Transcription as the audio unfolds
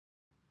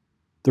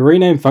The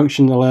rename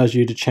function allows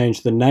you to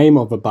change the name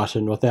of a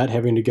button without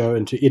having to go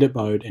into edit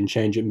mode and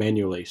change it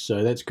manually.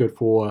 So that's good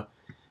for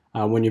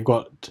when you've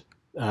got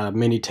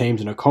many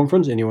teams in a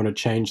conference and you want to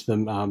change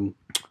them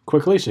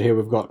quickly. So here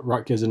we've got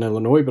Rutgers and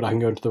Illinois, but I can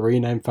go into the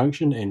rename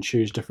function and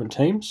choose different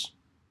teams.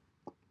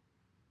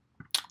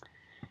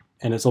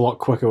 And it's a lot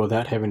quicker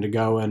without having to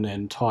go in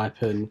and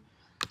type in,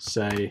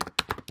 say,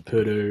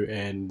 Purdue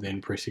and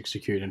then press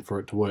execute and for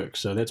it to work.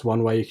 So that's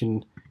one way you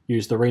can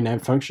use the rename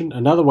function.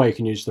 Another way you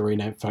can use the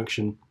rename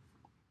function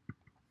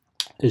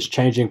is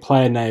changing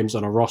player names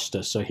on a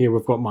roster. So here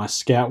we've got my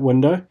scout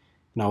window,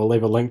 and I will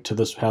leave a link to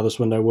this, how this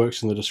window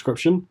works, in the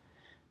description.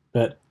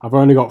 But I've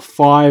only got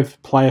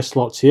 5 player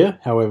slots here.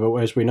 However,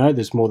 as we know,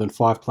 there's more than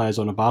 5 players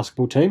on a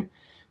basketball team.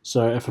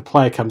 So if a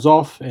player comes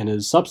off and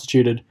is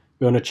substituted,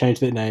 we want to change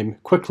their name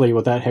quickly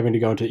without having to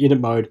go into edit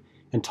mode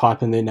and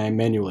type in their name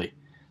manually.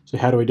 So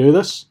how do we do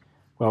this?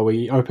 Well,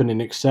 we open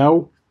an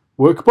Excel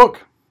workbook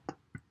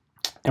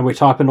and we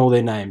type in all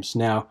their names.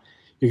 Now,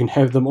 you can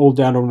have them all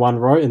down on one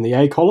row in the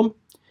A column.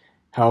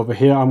 However,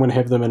 here I'm going to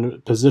have them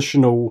in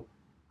positional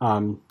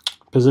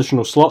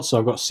slots. So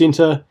I've got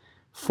center,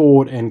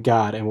 forward, and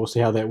guard, and we'll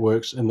see how that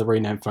works in the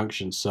rename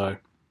function. So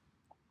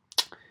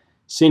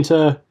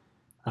center,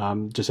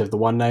 just have the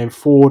one name,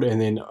 forward,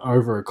 and then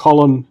over a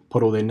column,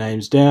 put all their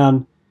names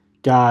down.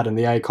 Guard in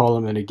the A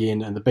column, and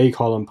again in the B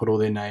column, put all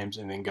their names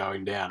and then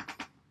going down.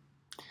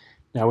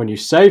 Now when you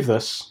save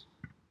this,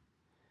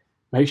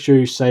 make sure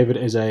you save it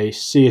as a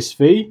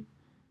CSV.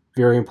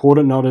 Very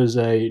important, not as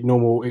a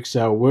normal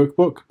Excel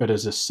workbook, but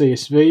as a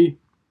CSV.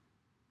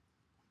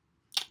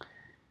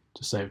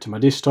 Just save it to my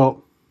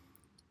desktop.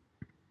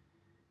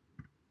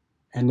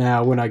 And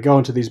now when I go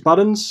into these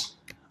buttons,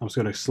 I'm just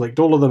going to select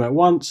all of them at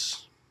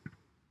once.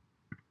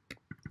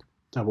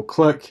 Double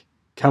click,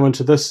 come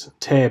into this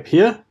tab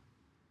here,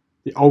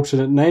 the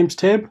alternate names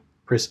tab,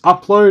 press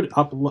upload,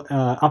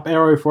 up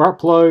arrow for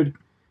upload,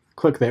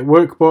 click that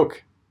workbook,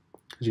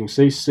 as you can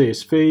see,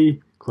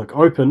 CSV, click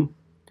open,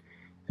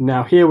 and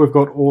now here we've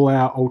got all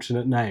our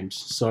alternate names.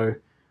 So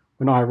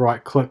when I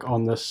right click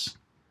on this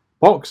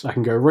box, I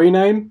can go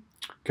rename,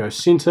 go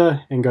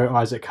center, and go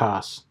Isaac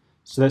Haas.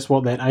 So that's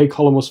what that A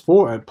column was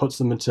for. It puts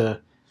them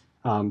into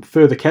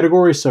further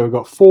categories. So we've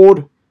got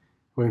forward,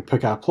 we can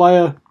pick our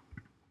player,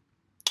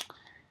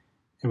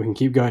 and we can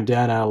keep going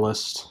down our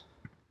list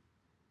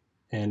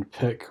and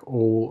pick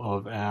all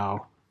of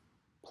our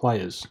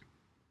players.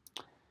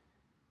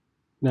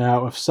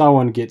 Now, if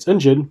someone gets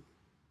injured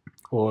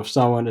or if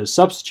someone is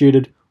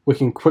substituted, we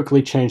can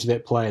quickly change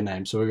that player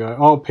name. So we go,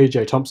 oh,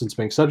 PJ Thompson's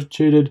being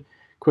substituted,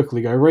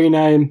 quickly go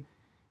rename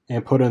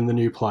and put in the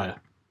new player.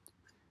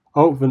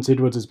 Oh, Vince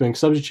Edwards is being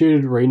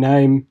substituted,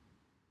 rename,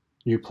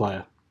 new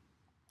player.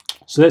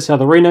 So that's how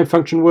the rename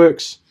function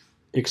works.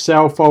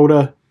 Excel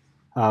file,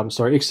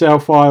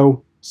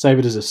 save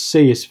it as a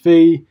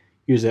CSV,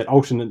 use that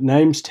alternate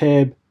names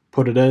tab,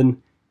 put it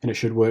in, and it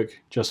should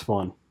work just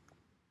fine.